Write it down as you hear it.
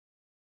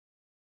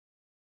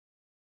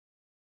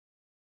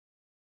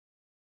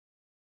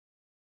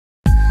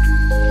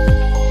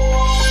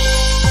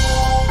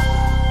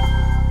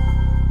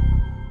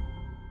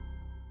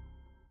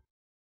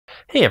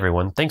Hey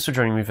everyone, thanks for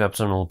joining me for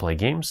episode of We'll Play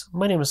Games.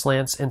 My name is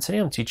Lance, and today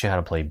I'm going to teach you how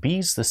to play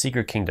Bees: The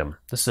Secret Kingdom.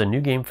 This is a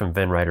new game from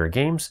Ryder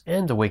Games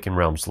and Awaken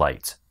Realms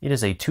Lite. It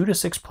is a 2 to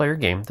 6 player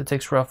game that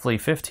takes roughly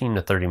 15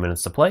 to 30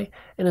 minutes to play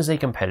and is a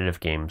competitive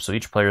game, so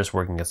each player is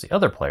working against the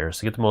other players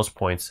to get the most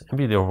points and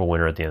be the overall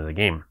winner at the end of the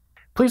game.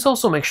 Please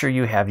also make sure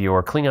you have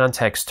your Klingon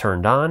text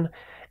turned on,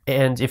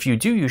 and if you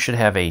do, you should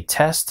have a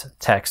test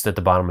text at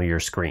the bottom of your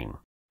screen.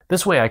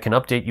 This way I can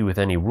update you with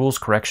any rules,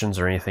 corrections,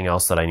 or anything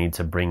else that I need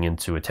to bring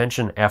into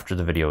attention after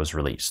the video is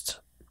released.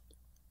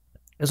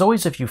 As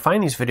always, if you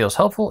find these videos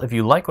helpful, if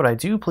you like what I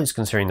do, please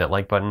consider hitting that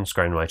like button and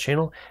subscribing to my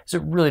channel, as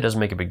it really does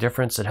make a big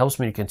difference. It helps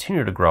me to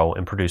continue to grow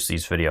and produce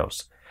these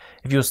videos.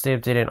 If you'll stay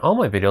updated on all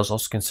my videos,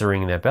 also consider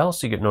ringing that bell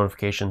so you get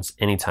notifications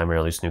anytime I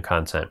release new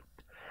content.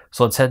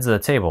 So let's head to the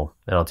table,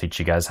 and I'll teach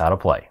you guys how to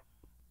play.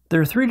 There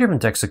are 3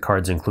 different decks of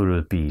cards included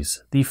with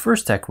Bees. The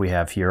first deck we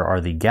have here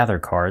are the Gather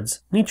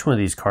cards, and each one of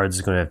these cards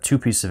is going to have 2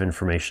 pieces of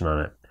information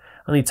on it.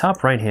 On the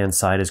top right hand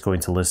side is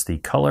going to list the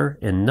color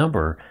and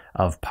number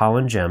of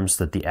pollen gems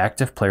that the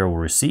active player will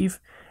receive,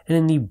 and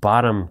in the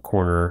bottom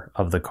corner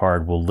of the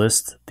card will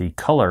list the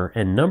color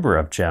and number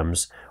of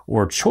gems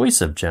or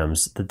choice of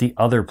gems that the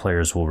other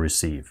players will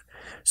receive.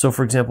 So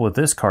for example, with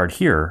this card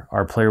here,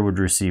 our player would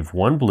receive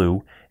 1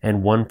 blue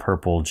and 1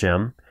 purple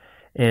gem,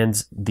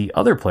 and the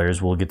other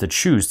players will get to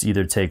choose to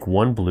either take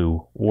 1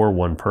 blue or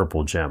 1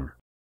 purple gem.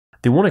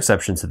 The one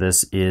exception to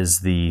this is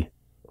the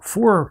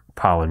 4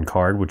 pollen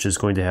card, which is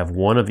going to have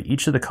 1 of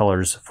each of the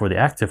colors for the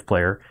active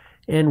player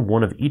and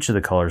 1 of each of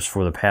the colors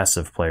for the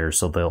passive player,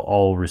 so they'll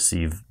all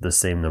receive the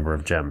same number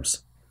of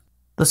gems.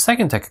 The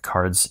second deck of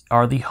cards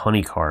are the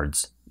honey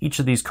cards. Each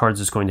of these cards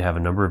is going to have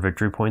a number of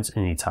victory points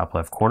in the top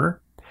left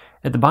corner.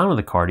 At the bottom of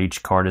the card,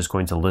 each card is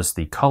going to list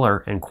the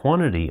color and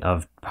quantity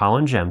of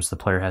pollen gems the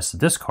player has to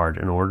discard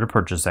in order to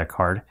purchase that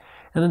card,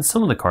 and then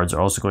some of the cards are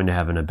also going to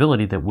have an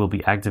ability that will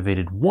be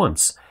activated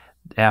once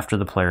after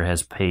the player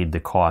has paid the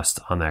cost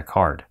on that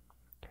card.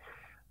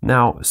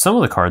 Now, some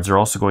of the cards are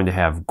also going to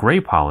have gray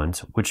pollen,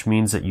 which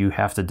means that you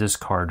have to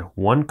discard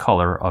 1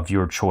 color of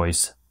your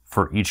choice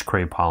for each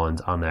gray pollen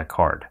on that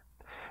card.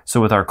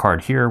 So with our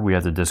card here, we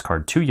have to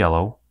discard 2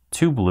 yellow,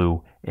 2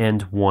 blue,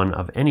 and 1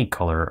 of any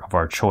color of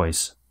our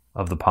choice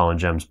of the pollen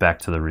gems back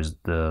to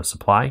the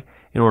supply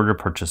in order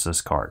to purchase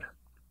this card.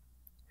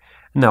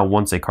 Now,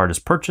 once a card is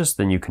purchased,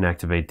 then you can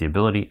activate the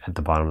ability at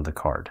the bottom of the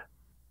card.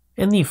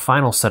 And the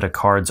final set of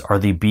cards are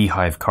the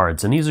beehive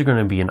cards, and these are going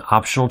to be an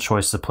optional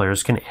choice the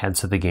players can add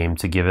to the game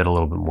to give it a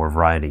little bit more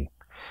variety.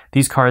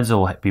 These cards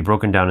will be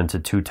broken down into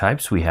 2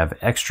 types. We have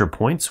extra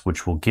points,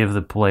 which will give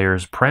the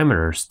players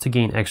parameters to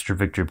gain extra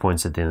victory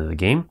points at the end of the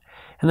game.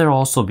 And there will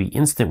also be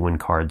instant win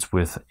cards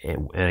with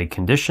a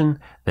condition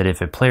that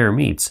if a player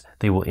meets,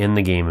 they will end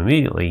the game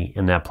immediately,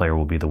 and that player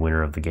will be the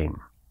winner of the game.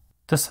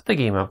 To set the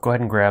game up, go ahead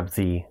and grab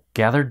the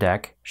Gather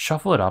deck,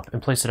 shuffle it up,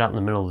 and place it out in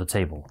the middle of the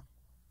table.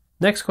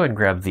 Next, go ahead and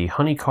grab the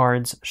honey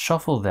cards,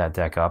 shuffle that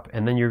deck up,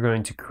 and then you're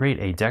going to create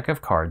a deck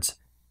of cards,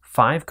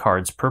 5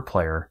 cards per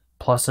player,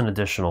 plus an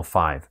additional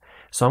 5.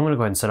 So I'm going to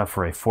go ahead and set up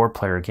for a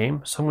 4-player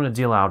game, so I'm going to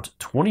deal out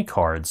 20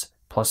 cards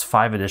plus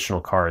 5 additional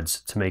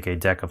cards to make a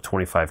deck of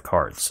 25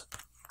 cards.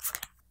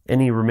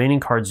 Any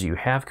remaining cards that you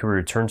have can be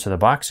returned to the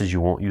box as you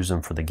won't use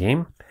them for the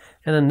game.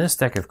 And then this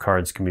deck of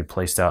cards can be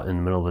placed out in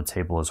the middle of the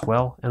table as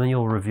well. And then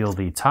you'll reveal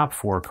the top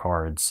 4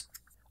 cards.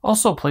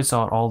 Also place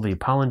out all the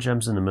pollen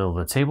gems in the middle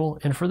of the table.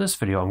 And for this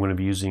video, I'm going to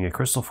be using a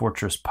Crystal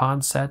Fortress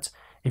pod set.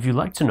 If you'd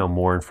like to know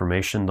more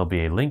information, there'll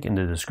be a link in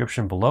the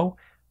description below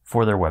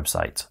for their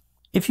website.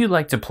 If you'd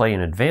like to play in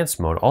advanced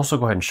mode, also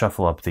go ahead and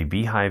shuffle up the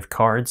beehive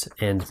cards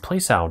and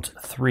place out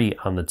 3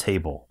 on the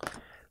table.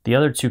 The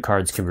other 2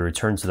 cards can be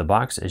returned to the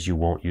box as you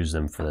won't use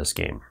them for this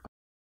game.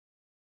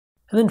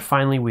 And then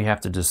finally, we have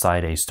to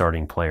decide a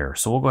starting player.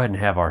 So we'll go ahead and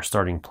have our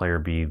starting player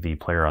be the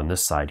player on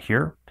this side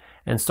here.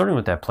 And starting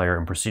with that player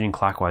and proceeding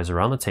clockwise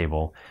around the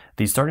table,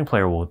 the starting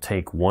player will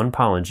take 1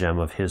 pollen gem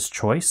of his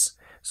choice.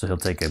 So he'll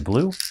take a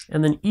blue,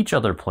 and then each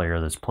other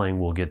player that's playing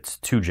will get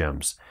 2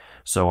 gems.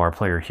 So our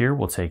player here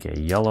will take a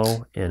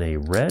yellow and a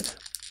red.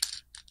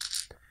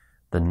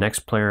 The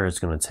next player is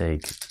going to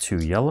take 2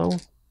 yellow.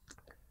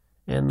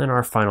 And then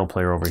our final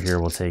player over here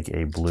will take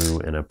a blue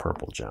and a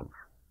purple gem.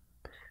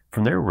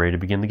 From there, we're ready to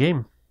begin the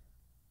game.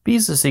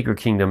 Bees: The Secret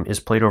Kingdom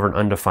is played over an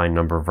undefined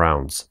number of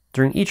rounds.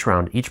 During each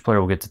round, each player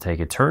will get to take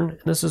a turn,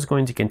 and this is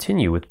going to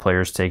continue with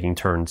players taking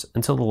turns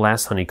until the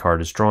last honey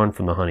card is drawn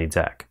from the honey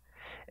deck.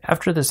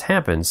 After this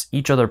happens,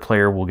 each other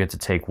player will get to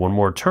take 1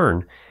 more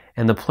turn,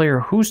 and the player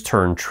whose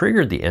turn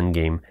triggered the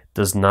endgame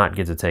does not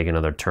get to take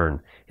another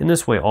turn. In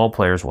this way, all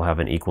players will have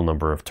an equal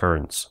number of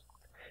turns.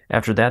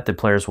 After that, the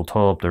players will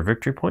total up their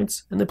victory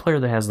points, and the player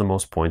that has the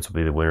most points will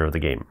be the winner of the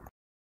game.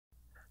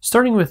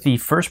 Starting with the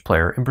first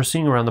player and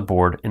proceeding around the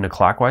board in a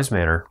clockwise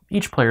manner,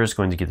 each player is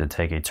going to get to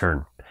take a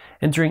turn.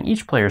 And during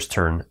each player's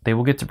turn, they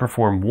will get to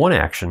perform 1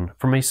 action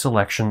from a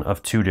selection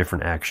of 2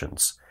 different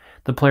actions.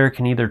 The player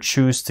can either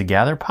choose to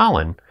gather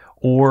pollen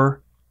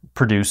or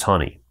produce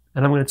honey.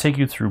 And I'm going to take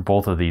you through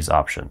both of these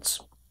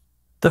options.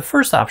 The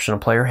first option a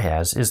player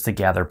has is to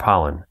gather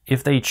pollen.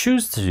 If they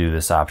choose to do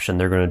this option,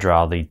 they're going to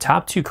draw the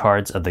top 2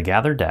 cards of the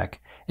gather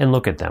deck and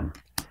look at them.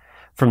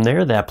 From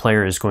there, that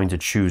player is going to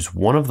choose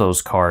one of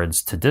those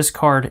cards to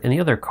discard and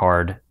the other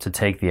card to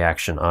take the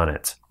action on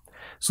it.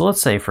 So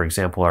let's say, for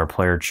example, our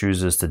player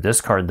chooses to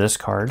discard this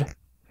card,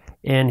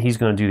 and he's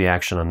going to do the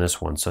action on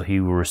this one. So he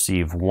will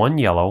receive 1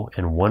 yellow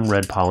and 1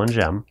 red pollen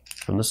gem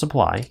from the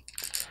supply.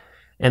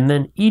 And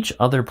then each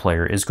other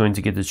player is going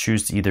to get to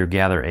choose to either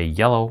gather a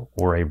yellow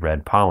or a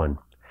red pollen.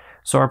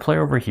 So our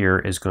player over here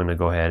is going to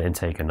go ahead and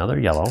take another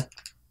yellow.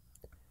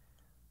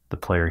 The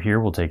player here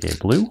will take a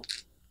blue.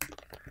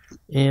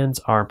 And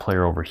our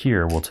player over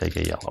here will take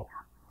a yellow.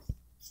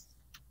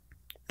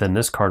 Then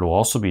this card will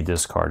also be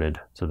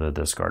discarded to the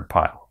discard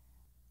pile.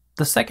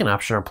 The second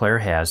option our player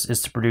has is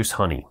to produce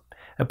honey.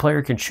 A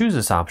player can choose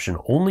this option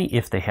only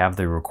if they have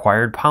the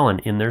required pollen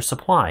in their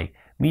supply,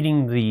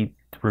 meeting the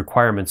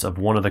requirements of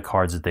one of the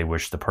cards that they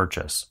wish to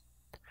purchase.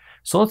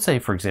 So let's say,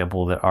 for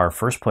example, that our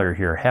first player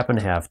here happened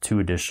to have 2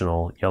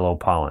 additional yellow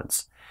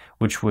pollens,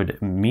 which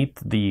would meet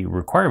the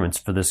requirements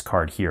for this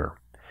card here.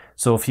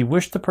 So if he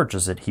wished to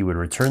purchase it, he would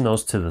return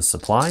those to the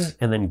supply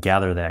and then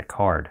gather that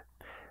card.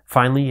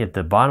 Finally, at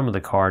the bottom of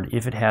the card,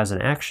 if it has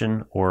an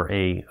action or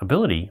a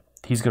ability,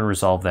 he's going to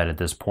resolve that at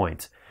this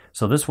point.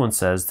 So this one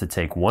says to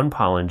take 1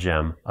 pollen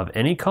gem of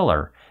any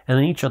color, and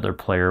then each other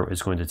player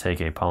is going to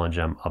take a pollen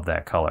gem of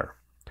that color.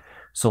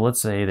 So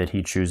let's say that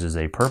he chooses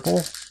a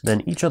purple,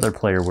 then each other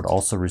player would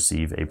also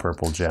receive a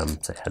purple gem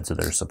to add to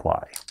their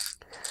supply.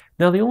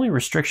 Now the only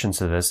restriction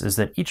to this is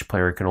that each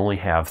player can only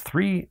have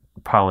 3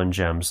 pollen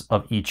gems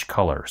of each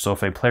color. So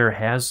if a player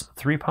has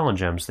 3 pollen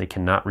gems, they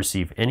cannot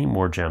receive any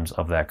more gems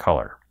of that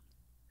color.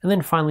 And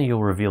then finally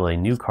you'll reveal a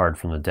new card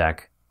from the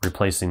deck,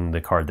 replacing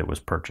the card that was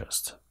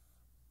purchased.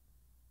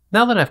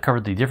 Now that I've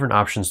covered the different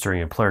options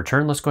during a player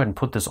turn, let's go ahead and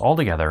put this all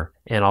together,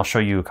 and I'll show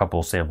you a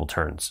couple sample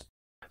turns.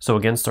 So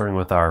again, starting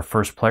with our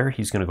first player,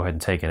 he's going to go ahead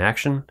and take an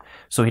action.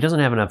 So he doesn't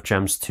have enough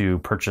gems to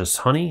purchase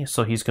honey,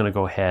 so he's going to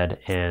go ahead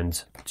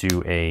and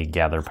do a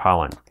gather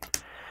pollen.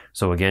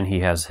 So again,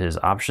 he has his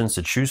options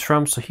to choose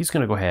from, so he's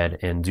going to go ahead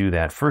and do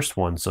that first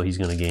one. So he's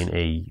going to gain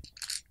a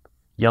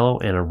yellow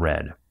and a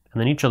red.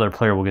 And then each other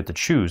player will get to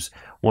choose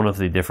one of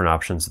the different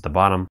options at the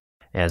bottom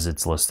as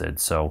it's listed.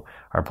 So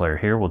our player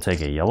here will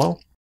take a yellow.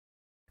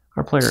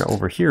 Our player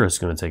over here is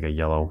going to take a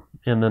yellow,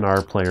 and then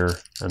our player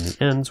on the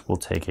ends will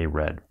take a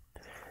red.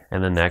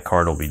 And then that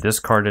card will be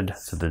discarded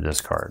to the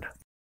discard.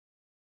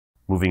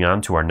 Moving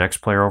on to our next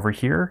player over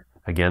here.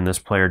 Again, this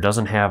player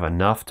doesn't have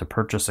enough to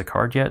purchase a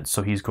card yet,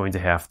 so he's going to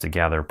have to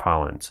gather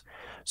pollens.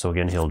 So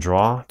again, he'll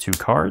draw 2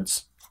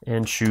 cards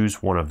and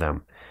choose one of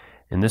them.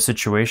 In this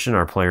situation,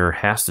 our player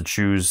has to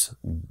choose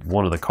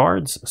one of the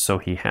cards, so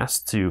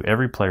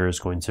every player is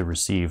going to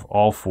receive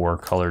all 4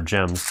 colored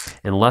gems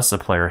unless a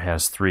player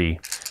has 3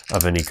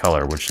 of any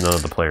color, which none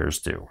of the players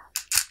do.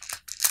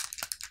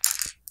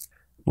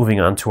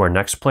 Moving on to our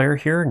next player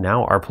here.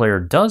 Now our player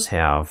does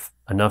have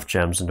enough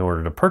gems in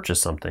order to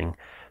purchase something,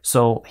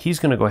 so he's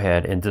going to go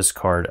ahead and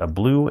discard a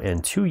blue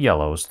and 2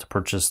 yellows to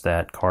purchase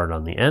that card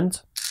on the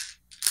end,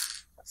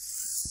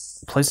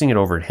 placing it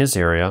over in his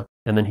area,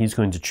 and then he's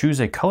going to choose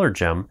a color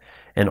gem,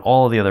 and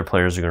all of the other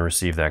players are going to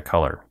receive that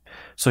color.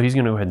 So he's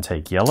going to go ahead and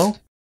take yellow.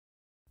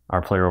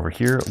 Our player over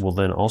here will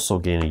then also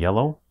gain a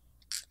yellow,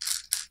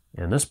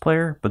 and this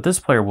player, but this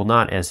player will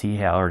not, as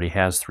he already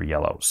has 3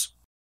 yellows.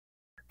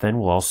 Then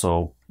we'll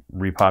also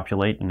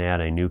repopulate and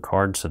add a new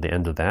card to the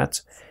end of that,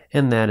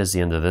 and that is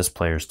the end of this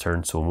player's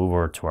turn, so we'll move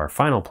over to our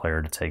final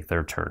player to take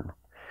their turn.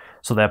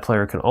 So that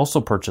player can also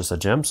purchase a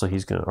gem,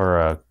 or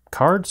a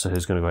card, so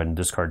he's going to go ahead and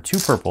discard 2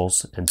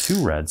 purples and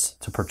 2 reds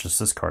to purchase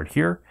this card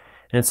here,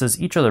 and it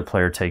says each other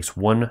player takes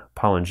 1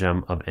 pollen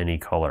gem of any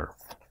color.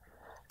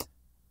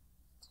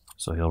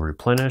 So he'll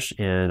replenish,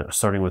 and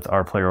starting with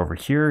our player over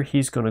here,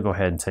 he's going to go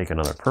ahead and take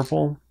another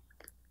purple.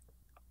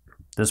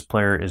 This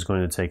player is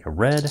going to take a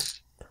red,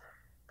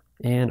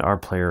 and our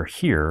player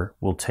here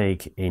will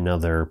take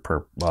another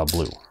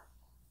blue.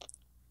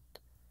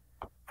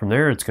 From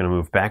there, it's going to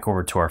move back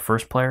over to our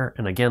first player,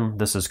 and again,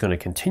 this is going to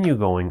continue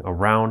going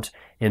around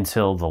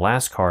until the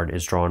last card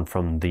is drawn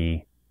from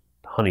the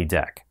honey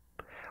deck.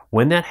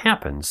 When that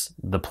happens,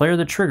 the player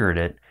that triggered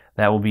it,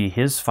 that will be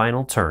his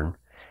final turn,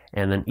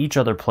 and then each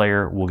other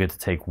player will get to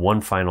take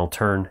 1 final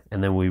turn,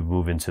 and then we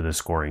move into the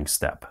scoring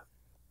step.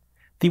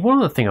 The one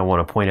other thing I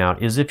want to point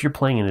out is if you're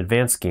playing an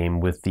advanced game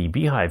with the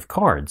Beehive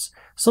cards,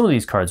 some of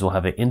these cards will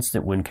have an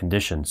instant win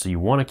condition, so you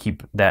want to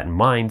keep that in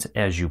mind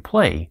as you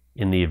play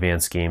in the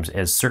advanced games,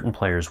 as certain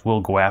players will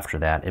go after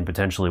that and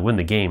potentially win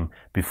the game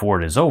before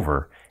it is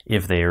over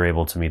if they are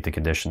able to meet the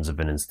conditions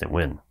of an instant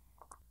win.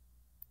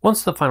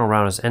 Once the final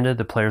round is ended,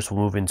 the players will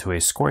move into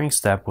a scoring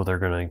step where they're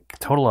going to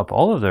total up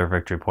all of their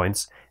victory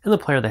points, and the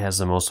player that has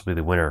the most will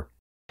be the winner.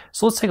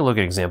 So let's take a look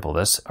at an example of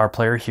this. Our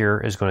player here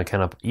is going to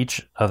count up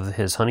each of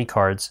his honey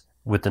cards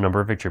with the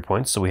number of victory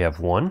points. So we have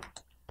 1,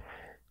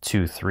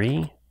 2,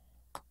 3,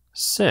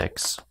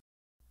 6,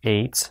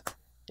 8,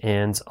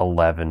 and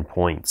 11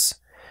 points.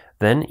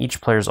 Then each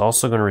player is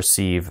also going to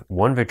receive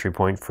 1 victory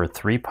point for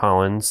 3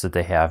 pollens that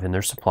they have in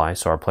their supply,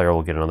 so our player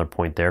will get another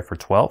point there for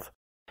 12.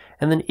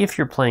 And then if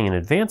you're playing an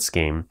advanced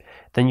game,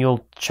 then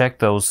you'll check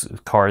those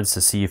cards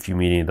to see if you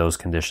meet any of those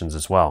conditions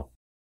as well.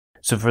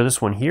 So for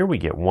this one here, we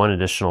get 1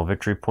 additional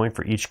victory point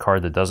for each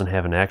card that doesn't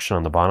have an action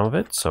on the bottom of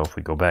it. So if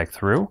we go back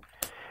through,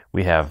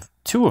 we have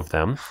 2 of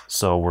them,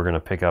 so we're going to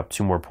pick up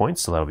 2 more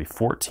points, so that'll be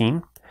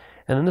 14.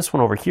 And then this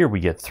one over here, we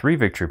get 3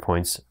 victory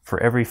points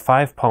for every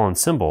 5 pollen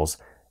symbols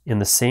in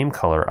the same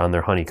color on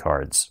their honey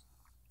cards.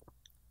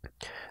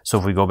 So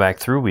if we go back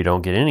through, we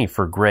don't get any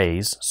for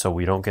grays, so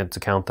we don't get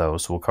to count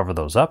those, so we'll cover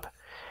those up.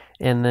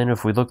 And then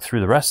if we look through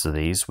the rest of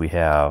these, we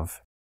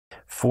have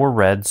 4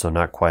 red, so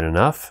not quite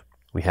enough.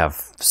 We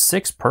have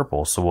 6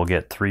 purple, so we'll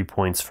get 3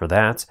 points for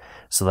that,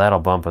 so that'll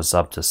bump us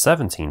up to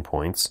 17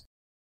 points.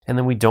 And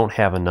then we don't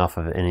have enough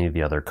of any of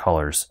the other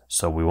colors,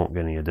 so we won't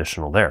get any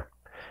additional there.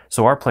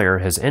 So our player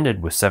has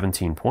ended with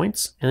 17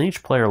 points, and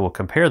each player will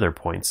compare their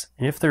points,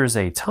 and if there is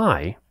a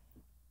tie,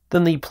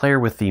 then the player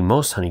with the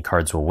most honey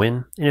cards will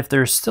win, and if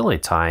there is still a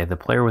tie, the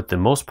player with the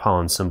most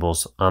pollen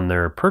symbols on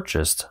their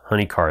purchased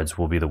honey cards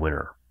will be the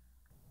winner.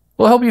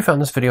 Well, I hope you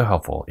found this video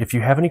helpful. If you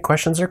have any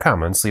questions or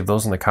comments, leave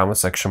those in the comment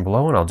section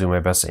below and I'll do my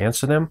best to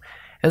answer them.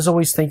 As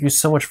always, thank you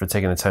so much for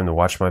taking the time to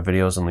watch my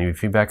videos and leave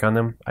feedback on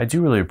them. I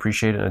do really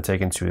appreciate it and take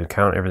into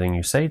account everything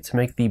you say to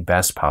make the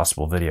best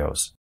possible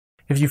videos.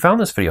 If you found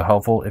this video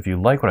helpful, if you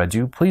like what I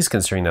do, please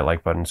consider hitting that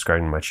like button and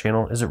subscribing to my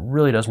channel, as it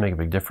really does make a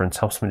big difference,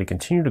 helps me to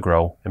continue to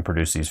grow and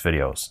produce these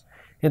videos.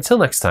 Until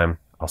next time,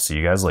 I'll see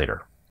you guys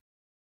later.